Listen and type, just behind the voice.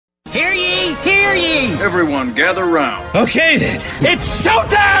Hear ye, hear ye! Everyone gather round. Okay then. It's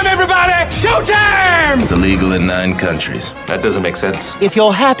showtime, everybody! Showtime! It's illegal in 9 countries. That doesn't make sense. If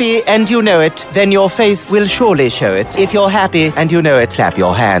you're happy and you know it, then your face will surely show it. If you're happy and you know it, clap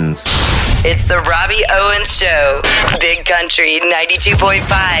your hands. It's the Robbie Owens Show. Big Country 92.5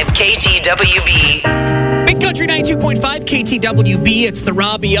 KTWB. Big Country 92.5 KTWB. It's the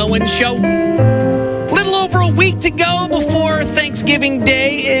Robbie Owens Show. Little over a week to go before Thanksgiving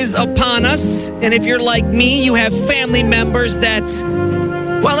Day is upon us. And if you're like me, you have family members that,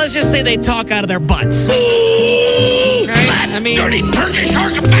 well, let's just say they talk out of their butts. Right? I mean, dirty Turkish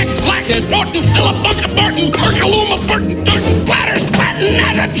back flat, Morton, Philip, Bucket, Martin, Perkaluma, Burton, Durton, Platter, Splatting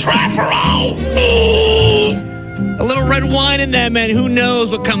as a trapper all. A little red wine in them, and who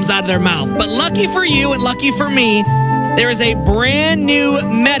knows what comes out of their mouth. But lucky for you and lucky for me, there is a brand new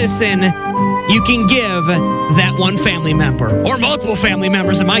medicine you can give that one family member, or multiple family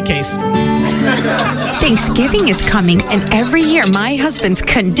members in my case. Thanksgiving is coming, and every year my husband's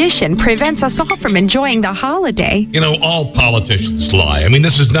condition prevents us all from enjoying the holiday. You know, all politicians lie. I mean,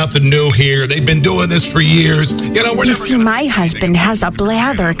 this is nothing new here. They've been doing this for years. You know, You see, my husband has a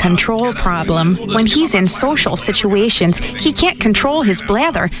bladder control problem. When he's in social situations, he can't control his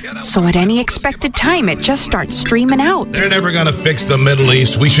bladder, so at any expected time, it just starts streaming out. They're never going to fix the Middle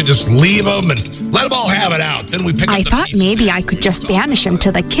East. We should just leave them and let them all have it out. Then we pick up I the thought pieces. maybe I could just banish him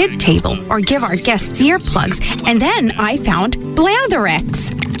to the kid table or give our guests earplugs, and then I found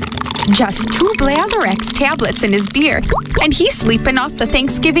Blatherex. Just 2 Blatherex tablets in his beer, and he's sleeping off the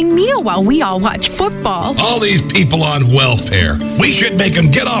Thanksgiving meal while we all watch football. All these people on welfare. We should make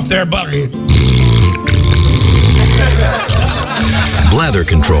them get off their buggy. Blather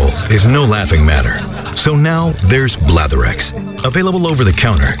control is no laughing matter. So now there's Blatherex, available over the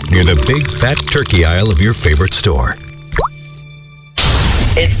counter near the big fat turkey aisle of your favorite store.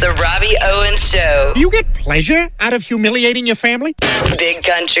 It's the Robbie Owens Show. You get pleasure out of humiliating your family? Big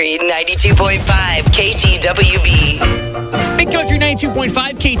Country 92.5 KTWB. Big Country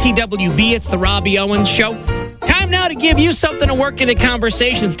 92.5 KTWB. It's the Robbie Owens Show. Time now to give you something to work into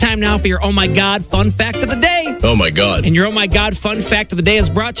conversation. It's time now for your Oh My God fun fact of the day. Oh, my God. And your Oh My God fun fact of the day is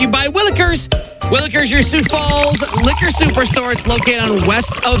brought to you by Willikers. Willikers, your Sioux Falls liquor superstore. It's located on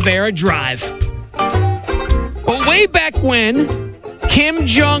West Avera Drive. Well, way back when Kim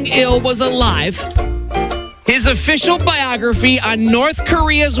Jong-il was alive, his official biography on North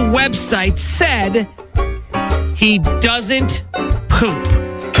Korea's website said he doesn't poop.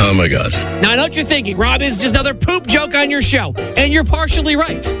 Oh, my God. Now, I know what you're thinking. Rob, this is just another poop joke on your show. And you're partially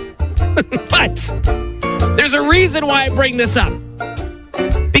right. But there's a reason why I bring this up.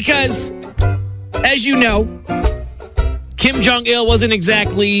 Because, as you know, Kim Jong-il wasn't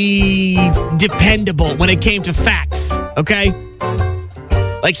exactly dependable when it came to facts, okay?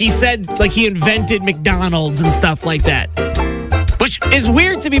 Like he said, like he invented McDonald's and stuff like that. Which is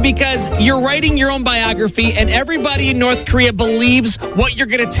weird to me because you're writing your own biography and everybody in North Korea believes what you're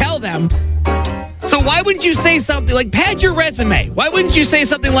going to tell them. So why wouldn't you say something like, pad your resume? Why wouldn't you say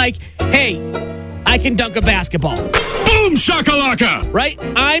something like, hey, I can dunk a basketball? Boom, shakalaka. Right?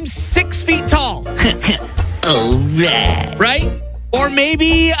 I'm 6 feet tall. Oh, yeah. Right? Or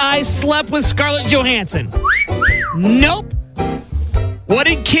maybe I slept with Scarlett Johansson. Nope. What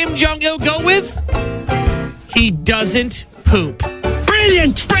did Kim Jong-il go with? He doesn't poop.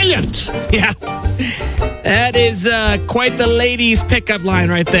 Brilliant, brilliant. Yeah. That is quite the ladies' pickup line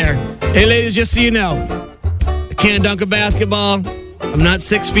right there. Hey, ladies, just so you know, I can't dunk a basketball. I'm not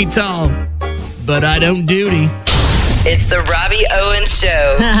 6 feet tall, but I don't duty. It's the Robbie Owens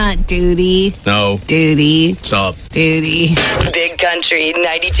Show. Duty. No. Duty. Stop. Duty. Big Country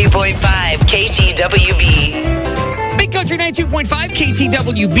 92.5 KTWB. Big Country 92.5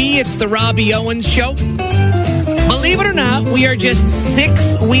 KTWB. It's the Robbie Owens Show. Believe it or not, we are just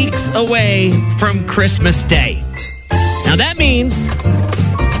 6 weeks away from Christmas Day. Now that means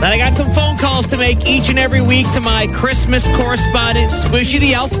that I got some phone calls to make each and every week to my Christmas correspondent, Squishy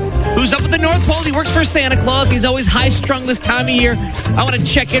the Elf, who's up at the North Pole. He works for Santa Claus. He's always high-strung this time of year. I want to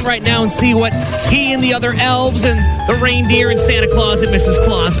check in right now and see what he and the other elves and the reindeer and Santa Claus and Mrs.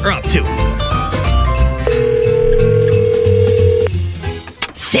 Claus are up to.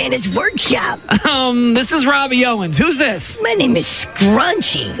 Santa's Workshop. This is Robbie Owens. Who's this? My name is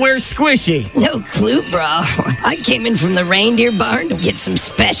Scrunchy. Where's Squishy? No clue, bro. I came in from the reindeer barn to get some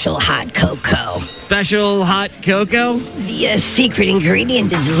special hot cocoa. Special hot cocoa? The secret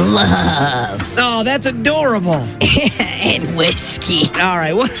ingredient is love. Oh, that's adorable. And whiskey. All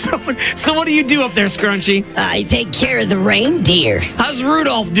right. Well, so what do you do up there, Scrunchy? I take care of the reindeer. How's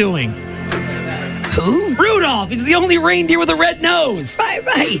Rudolph doing? Who? Rudolph. He's the only reindeer with a red nose.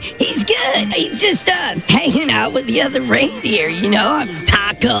 Right. He's good. He's just hanging out with the other reindeer, I'm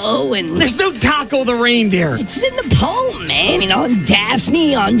Taco and... There's no Taco the reindeer. It's in the poem, man. On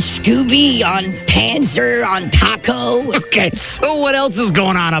Daphne, on Scooby, on Panzer, on Taco. Okay, so what else is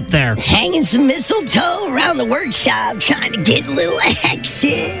going on up there? Hanging some mistletoe around the workshop, trying to get a little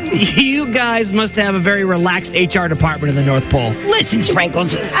action. You guys must have a very relaxed HR department in the North Pole. Listen,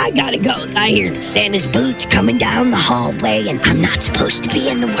 Sprinkles, I gotta go. I hear Santa's boots coming down the hallway, and I'm not supposed to be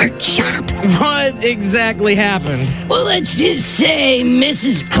in the workshop. What exactly happened? Well, let's just say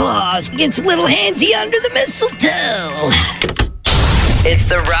Mrs. Claus gets a little handsy under the mistletoe. It's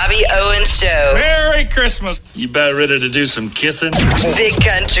the Robbie Owens Show. Merry Christmas. You about ready to do some kissing? Big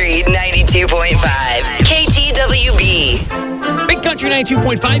Country 92.5 KTWB. Big Country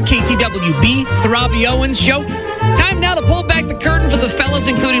 92.5 KTWB. It's the Robbie Owens Show. Time now to pull back the curtain for the fellas,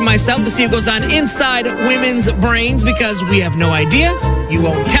 including myself, to see what goes on inside women's brains, because we have no idea. You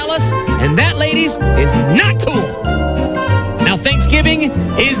won't tell us. And that, ladies, is not cool. Now, Thanksgiving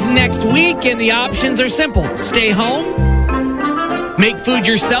is next week, and the options are simple. Stay home, make food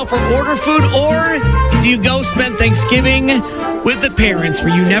yourself, or order food, or do you go spend Thanksgiving with the parents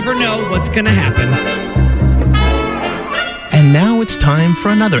where you never know what's going to happen? And now it's time for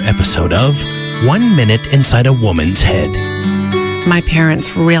another episode of 1 Minute Inside a Woman's Head. My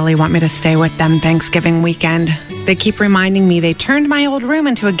parents really want me to stay with them Thanksgiving weekend. They keep reminding me they turned my old room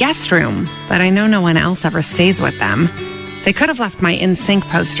into a guest room, but I know no one else ever stays with them. They could have left my NSYNC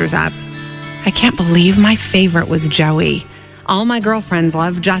posters up. I can't believe my favorite was Joey. All my girlfriends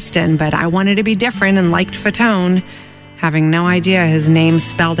love Justin, but I wanted to be different and liked Fatone, having no idea his name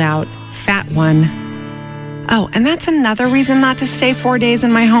spelled out Fat One. Oh, and that's another reason not to stay 4 days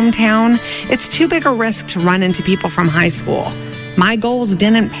in my hometown. It's too big a risk to run into people from high school. My goals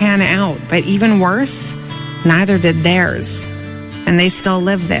didn't pan out, but even worse, neither did theirs. And they still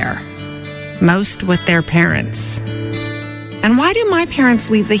live there, most with their parents. And why do my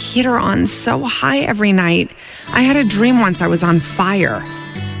parents leave the heater on so high every night? I had a dream once I was on fire.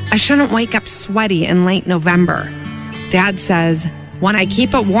 I shouldn't wake up sweaty in late November. Dad says, when I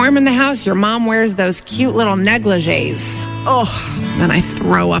keep it warm in the house, your mom wears those cute little negligees. Oh, then I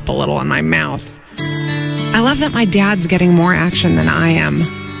throw up a little in my mouth. I love that my dad's getting more action than I am.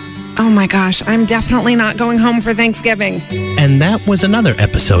 Oh my gosh, I'm definitely not going home for Thanksgiving. And that was another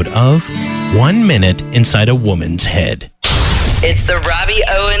episode of 1 Minute Inside a Woman's Head. It's the Robbie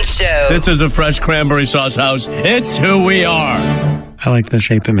Owens Show. This is a fresh cranberry sauce house. It's who we are. I like the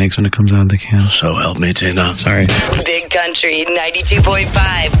shape it makes when it comes out of the can. So help me, Tina. Sorry. Big Country 92.5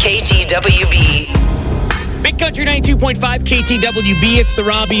 KTWB. Big Country 92.5 KTWB. It's the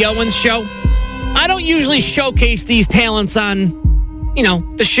Robbie Owens Show. I don't usually showcase these talents on,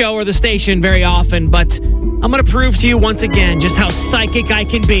 the show or the station very often, but I'm going to prove to you once again just how psychic I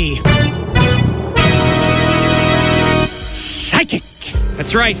can be. Psychic.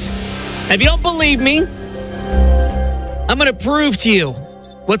 That's right. And if you don't believe me, I'm going to prove to you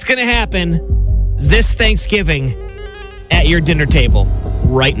what's going to happen this Thanksgiving at your dinner table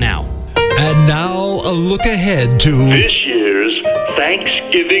right now. And now a look ahead to this year's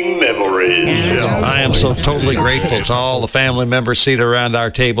Thanksgiving memories. I am so totally grateful to all the family members seated around our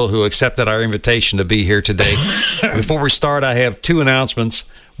table who accepted our invitation to be here today. Before we start, I have two announcements.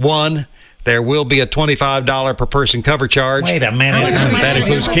 One, there will be a $25 per person cover charge. Wait a minute. That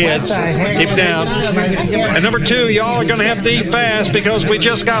includes kids. Keep it down. And number two, y'all are going to have to eat fast because we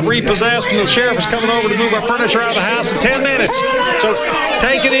just got repossessed and the sheriff is coming over to move our furniture out of the house in 10 minutes. So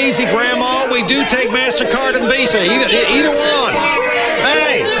take it easy, Grandma. We do take MasterCard and Visa. Either one.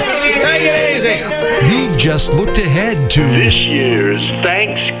 Hey, take it easy. You've just looked ahead to this year's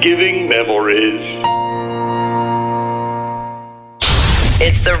Thanksgiving memories.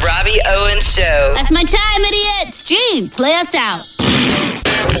 It's the Robbie Owens Show. That's my time, idiots. Gene, play us out.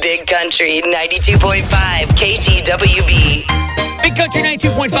 Big Country 92.5 KTWB. Big Country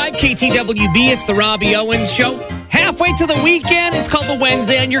 92.5 KTWB. It's the Robbie Owens Show. Halfway to the weekend. It's called the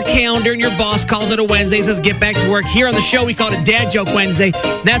Wednesday on your calendar, and your boss calls it a Wednesday. Says get back to work. Here on the show, we call it Dad Joke Wednesday.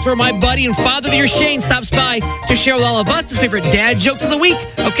 That's where my buddy and father of the year, Shane, stops by to share with all of us his favorite dad jokes of the week.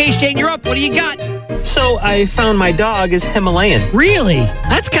 Okay, Shane, you're up. What do you got? So I found my dog is Himalayan. Really?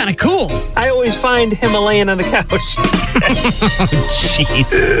 That's kind of cool. I always find Himalayan on the couch. Jeez.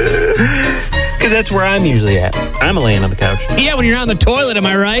 Because that's where I'm usually at. I'm laying on the couch. Yeah, when you're on the toilet, am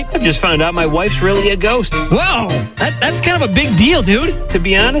I right? I've just found out my wife's really a ghost. Whoa, that's kind of a big deal, dude. To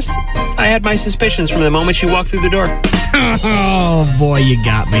be honest, I had my suspicions from the moment she walked through the door. Oh, boy, you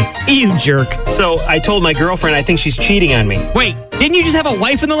got me. You jerk. So I told my girlfriend I think she's cheating on me. Wait, didn't you just have a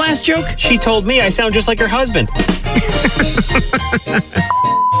wife in the last joke? She told me I sound just like her husband.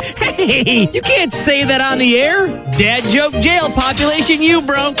 Hey, you can't say that on the air. Dad joke jail population you,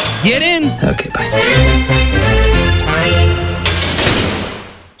 bro. Get in. Okay, bye.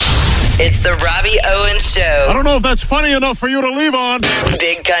 It's the Robbie Owens Show. I don't know if that's funny enough for you to leave on.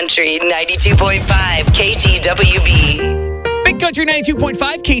 Big Country 92.5 KTWB. Big Country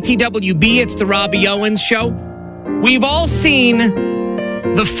 92.5 KTWB. It's the Robbie Owens Show. We've all seen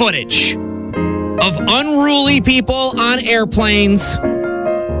the footage of unruly people on airplanes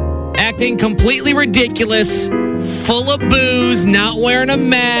acting completely ridiculous, full of booze, not wearing a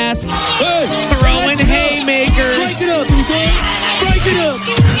mask, throwing haymakers. Break it up, okay? Break it up,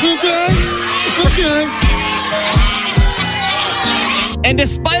 okay? And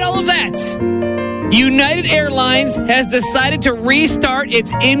despite all of that, United Airlines has decided to restart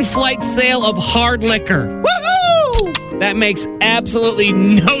its in-flight sale of hard liquor. Woohoo! That makes absolutely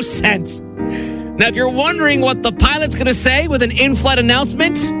no sense. Now, if you're wondering what the pilot's going to say with an in-flight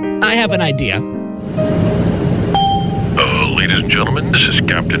announcement, I have an idea. Ladies and gentlemen, this is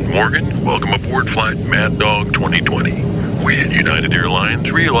Captain Morgan. Welcome aboard Flight Mad Dog 2020. We at United Airlines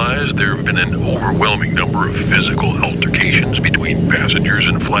realize there have been an overwhelming number of physical altercations between passengers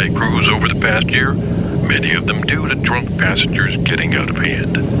and flight crews over the past year, many of them due to drunk passengers getting out of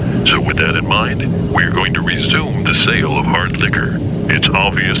hand. So with that in mind, we're going to resume the sale of hard liquor. It's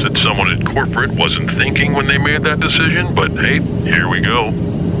obvious that someone at corporate wasn't thinking when they made that decision, but hey, here we go.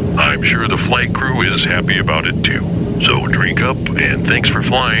 I'm sure the flight crew is happy about it too. So drink up, and thanks for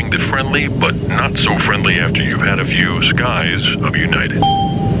flying the friendly but not so friendly after you've had a few skies of United.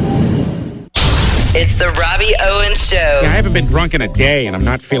 It's the Robbie Owens Show. I haven't been drunk in a day, and I'm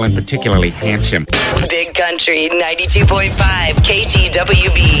not feeling particularly handsome. Big Country 92.5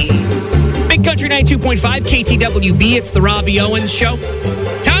 KTWB. Big Country 92.5 KTWB. It's the Robbie Owens Show.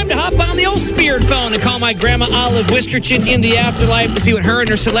 Time to hop on the old Spirit phone and call my grandma Olive Wiskerchin in the afterlife to see what her and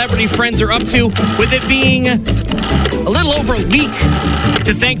her celebrity friends are up to, with it being a little over a week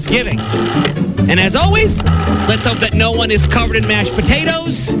to Thanksgiving. And as always, let's hope that no one is covered in mashed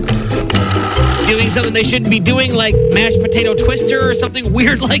potatoes, doing something they shouldn't be doing, like mashed potato twister or something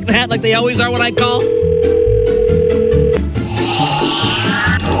weird like that, like they always are when I call.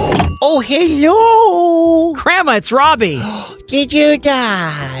 Oh, hello. Grandma, it's Robbie. Did you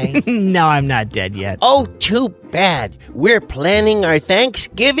die? No, I'm not dead yet. Oh, too bad. We're planning our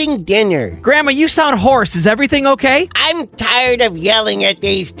Thanksgiving dinner. Grandma, you sound hoarse. Is everything okay? I'm tired of yelling at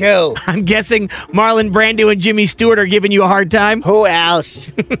these two. I'm guessing Marlon Brando and Jimmy Stewart are giving you a hard time? Who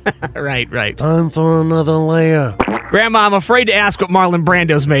else? Right. Time for another layer. Grandma, I'm afraid to ask what Marlon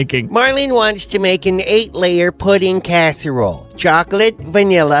Brando's making. Marlon wants to make an 8-layer pudding casserole. Chocolate,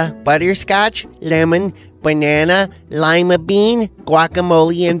 vanilla, butterscotch, lemon, banana, lima bean,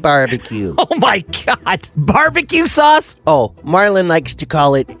 guacamole, and barbecue. Oh my God. Barbecue sauce? Oh, Marlon likes to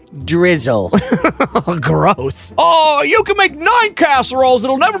call it drizzle. Oh, gross. Oh, you can make 9 casseroles.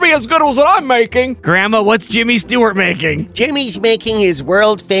 It'll never be as good as what I'm making. Grandma, what's Jimmy Stewart making? Jimmy's making his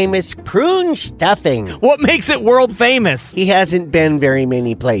world-famous prune stuffing. What makes it world-famous? He hasn't been very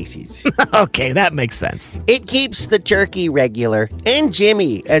many places. Okay, that makes sense. It keeps the turkey regular, and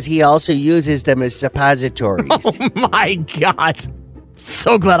Jimmy, as he also uses them as suppositories. Oh my God.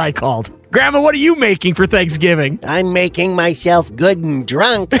 So glad I called. Grandma, what are you making for Thanksgiving? I'm making myself good and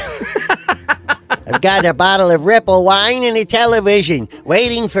drunk. I've got a bottle of Ripple wine and a television,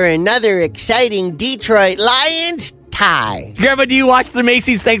 waiting for another exciting Detroit Lions tie. Grandma, do you watch the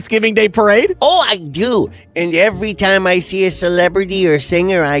Macy's Thanksgiving Day Parade? Oh, I do. And every time I see a celebrity or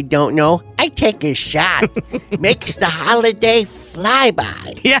singer I don't know, I take a shot. Makes the holiday fly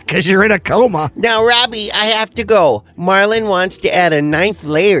by. Yeah, because you're in a coma. Now, Robbie, I have to go. Marlon wants to add a 9th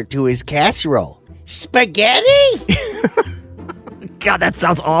layer to his casserole. Spaghetti? God, that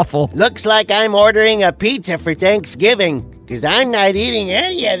sounds awful. Looks like I'm ordering a pizza for Thanksgiving, because I'm not eating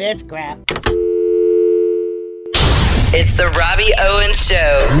any of this crap. It's the Robbie Owens Show.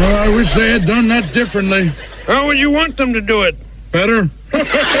 Well, I wish they had done that differently. How would you want them to do it? Better? Big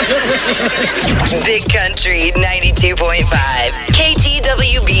Country 92.5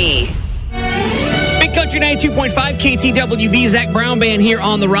 KTWB. Big Country 92.5 KTWB. Zach Brown Band here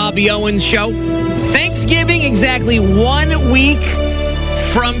on the Robbie Owens Show. Thanksgiving exactly 1 week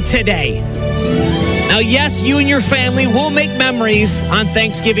from today. Now, yes, you and your family will make memories on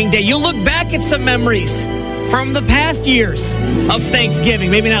Thanksgiving Day. You'll look back at some memories from the past years of Thanksgiving.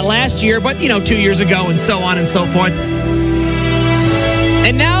 Maybe not last year, but, 2 years ago and so on and so forth.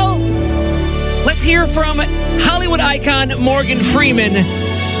 And now Let's hear from Hollywood icon Morgan Freeman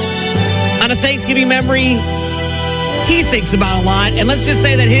on a Thanksgiving memory he thinks about a lot. And let's just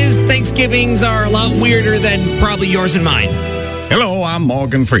say that his Thanksgivings are a lot weirder than probably yours and mine. Hello, I'm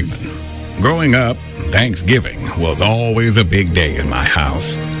Morgan Freeman. Growing up, Thanksgiving was always a big day in my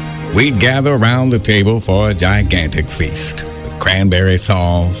house. We'd gather around the table for a gigantic feast with cranberry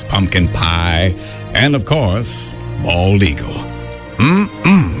sauce, pumpkin pie, and of course, bald eagle.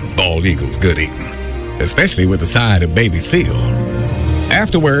 Bald eagle's good eating, especially with a side of baby seal.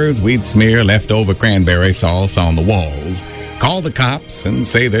 Afterwards, we'd smear leftover cranberry sauce on the walls, call the cops, and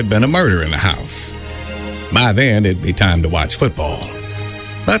say there'd been a murder in the house. By then, it'd be time to watch football.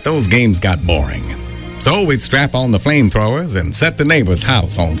 But those games got boring. So we'd strap on the flamethrowers and set the neighbor's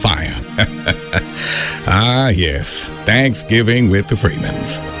house on fire. Ah, yes, Thanksgiving with the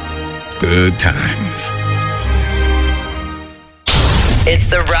Freemans. Good times. It's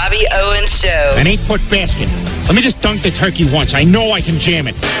the Robbie Owens Show. An 8-foot basket. Let me just dunk the turkey once. I know I can jam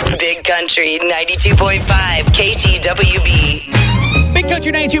it. Big Country 92.5 KTWB. Big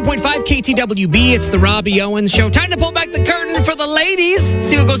Country 92.5 KTWB. It's the Robbie Owens Show. Time to pull back the curtain for the ladies.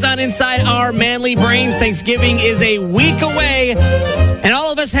 See what goes on inside our manly brains. Thanksgiving is a week away, and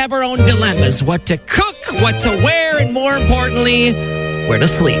all of us have our own dilemmas. What to cook, what to wear, and more importantly, where to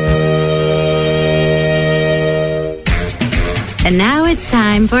sleep. And now it's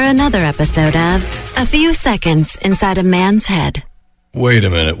time for another episode of A Few Seconds Inside a Man's Head. Wait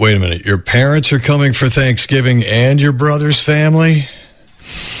a minute. Your parents are coming for Thanksgiving and your brother's family?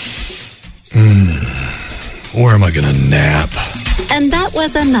 Where am I going to nap? And that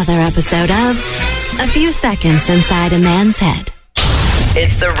was another episode of A Few Seconds Inside a Man's Head.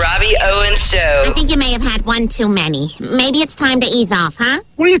 It's the Robbie Owens Show. I think you may have had one too many. Maybe it's time to ease off, huh?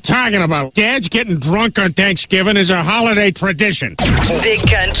 What are you talking about? Dad's getting drunk on Thanksgiving is a holiday tradition. Big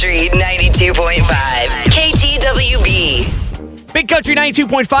Country 92.5 KTWB. Big Country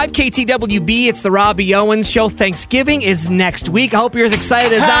 92.5 KTWB. It's the Robbie Owens Show. Thanksgiving is next week. I hope you're as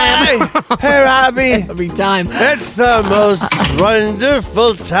excited as I am. Hey, Robbie. Every time. It's the most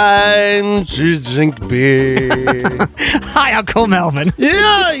wonderful time to drink beer. Hi, Uncle Melvin. You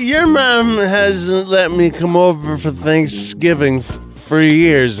know, your mom hasn't let me come over for Thanksgiving for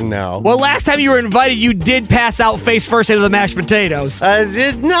years now. Well, last time you were invited, you did pass out face first into the mashed potatoes. I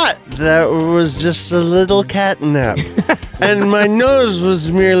did not. That was just a little cat nap. And my nose was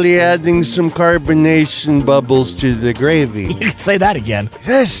merely adding some carbonation bubbles to the gravy. You can say that again.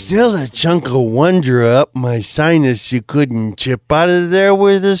 There's still a chunk of wonder up my sinus you couldn't chip out of there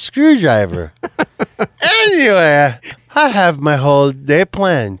with a screwdriver. Anyway, I have my whole day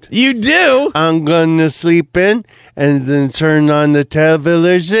planned. You do? I'm gonna sleep in and then turn on the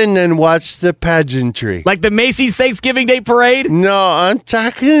television and watch the pageantry. Like the Macy's Thanksgiving Day Parade? No, I'm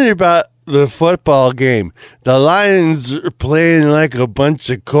talking about the football game. The Lions are playing like a bunch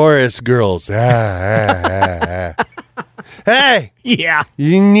of chorus girls. Hey, Yeah.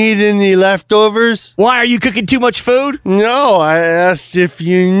 you need any leftovers? Why, are you cooking too much food? No, I asked if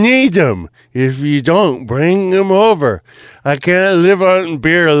you need them. If you don't, bring them over. I can't live on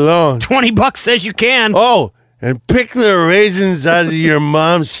beer alone. $20 says you can. Oh, and pick the raisins out of your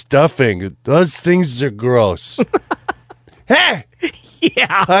mom's stuffing. Those things are gross. Hey!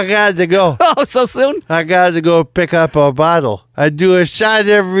 Yeah. I got to go. Oh, so soon? I got to go pick up a bottle. I do a shot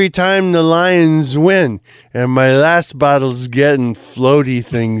every time the Lions win, and my last bottle's getting floaty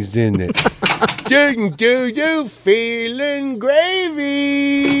things in it. do feeling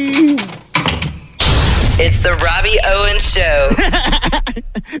gravy? It's the Robbie Owens Show.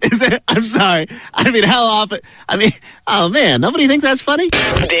 Is it? I'm sorry. I mean, how often? I mean, oh man, nobody thinks that's funny?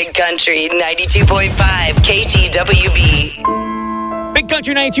 Big Country 92.5 KTWB. Big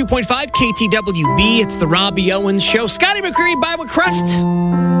Country 92.5 KTWB. It's the Robbie Owens Show. Scotty McCreery, Bible Crust.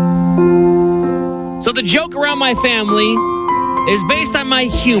 So the joke around my family is based on my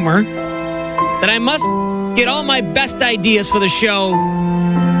humor that I must get all my best ideas for the show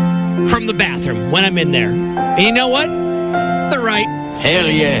from the bathroom when I'm in there. And you know what? They're right. Hell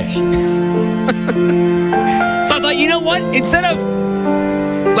yes. So I thought, you know what? Instead of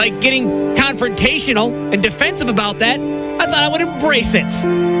like getting confrontational and defensive about that, I thought I would embrace it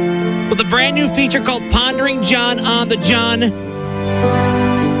with a brand new feature called Pondering John on the John,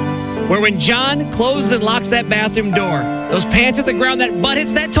 where when John closes and locks that bathroom door, those pants at the ground, that butt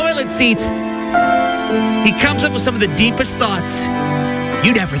hits that toilet seat, he comes up with some of the deepest thoughts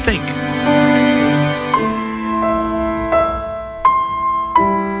you'd ever think.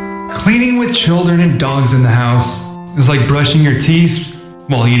 Cleaning with children and dogs in the house is like brushing your teeth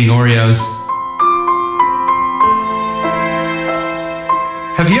while eating Oreos.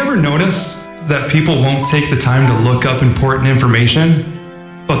 Have you ever noticed that people won't take the time to look up important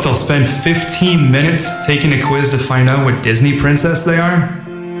information, but they'll spend 15 minutes taking a quiz to find out what Disney princess they are?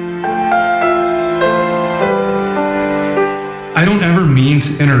 I don't ever mean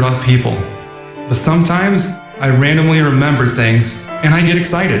to interrupt people, but sometimes I randomly remember things and I get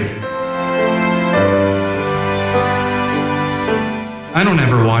excited. I don't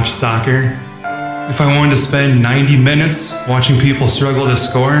ever watch soccer. If I wanted to spend 90 minutes watching people struggle to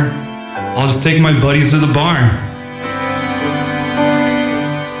score, I'll just take my buddies to the bar.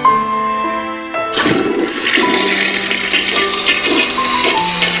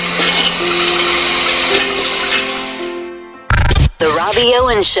 The Robbie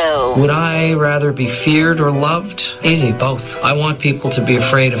Owens Show. Would I rather be feared or loved? Easy, both. I want people to be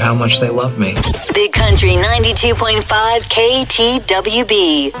afraid of how much they love me. Big Country 92.5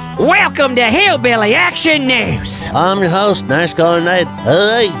 KTWB. Welcome to Hillbilly Action News. I'm your host, Nice Caller Nate.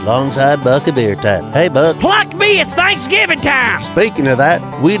 Hey, alongside Buck of Beer Tap. Hey, Buck. Pluck me, it's Thanksgiving time. Speaking of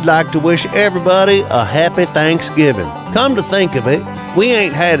that, we'd like to wish everybody a happy Thanksgiving. Come to think of it, we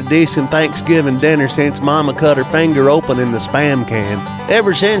ain't had a decent Thanksgiving dinner since Mama cut her finger open in the Spam can.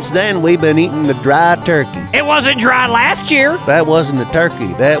 Ever since then, we've been eating the dry turkey. It wasn't dry last year. That wasn't a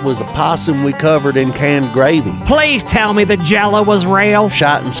turkey. That was a possum we covered in canned gravy. Please tell me the Jell-O was real.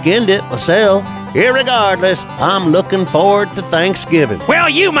 Shot and skinned it myself. Irregardless, I'm looking forward to Thanksgiving. Well,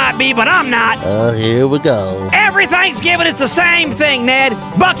 you might be, but I'm not. Here we go. Every Thanksgiving is the same thing, Ned.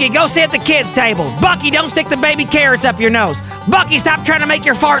 Bucky, go sit at the kids' table. Bucky, don't stick the baby carrots up your nose. Bucky, stop trying to make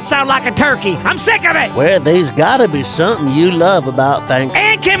your fart sound like a turkey. I'm sick of it. Well, there's gotta be something you love about Thanksgiving.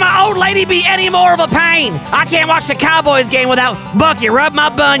 And can my old lady be any more of a pain? I can't watch the Cowboys game without Bucky, rub my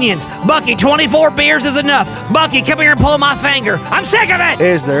bunions. Bucky, 24 beers is enough. Bucky, come here and pull my finger. I'm sick of it.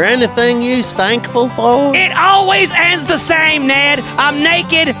 Is there anything you thankful for? It always ends the same, Ned. I'm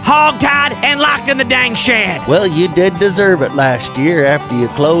naked, hog-tied, and locked in the dang shed. Well, you did deserve it last year after you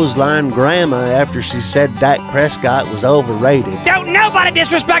clotheslined Grandma after she said Dak Prescott was overrated. Don't nobody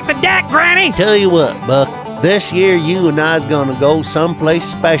disrespect the Dak, Granny. Tell you what, Buck, this year you and I's gonna go someplace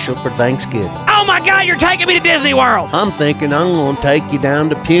special for Thanksgiving. Oh my God, you're taking me to Disney World. I'm thinking I'm gonna take you down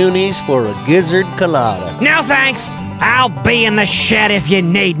to Puny's for a gizzard colada. No thanks. I'll be in the shed if you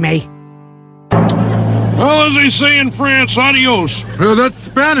need me. Well, as they say in France, adios. Well, that's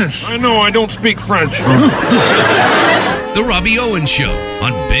Spanish. I know, I don't speak French. The Robbie Owens Show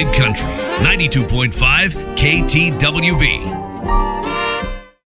on Big Country 92.5 KTWB.